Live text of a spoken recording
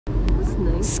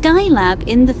Skylab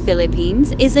in the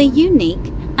Philippines is a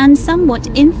unique and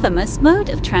somewhat infamous mode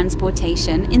of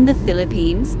transportation in the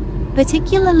Philippines,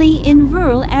 particularly in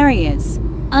rural areas.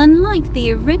 Unlike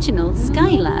the original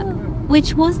Skylab,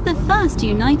 which was the first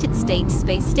United States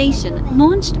space station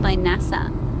launched by NASA,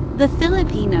 the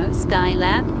Filipino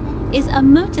Skylab is a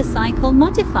motorcycle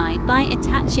modified by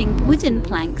attaching wooden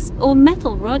planks or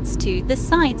metal rods to the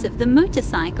sides of the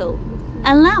motorcycle,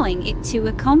 allowing it to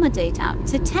accommodate up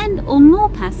to 10 or more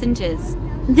passengers.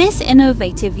 This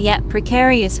innovative yet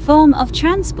precarious form of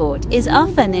transport is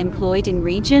often employed in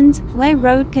regions where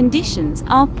road conditions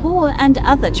are poor and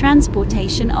other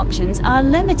transportation options are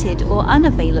limited or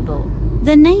unavailable.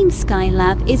 The name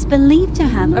Skylab is believed to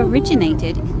have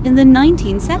originated in the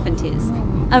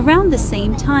 1970s, around the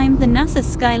same time the NASA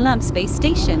Skylab space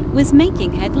station was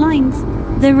making headlines.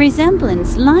 The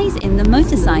resemblance lies in the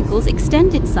motorcycle's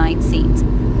extended side seats,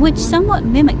 which somewhat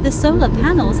mimic the solar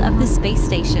panels of the space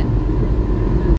station.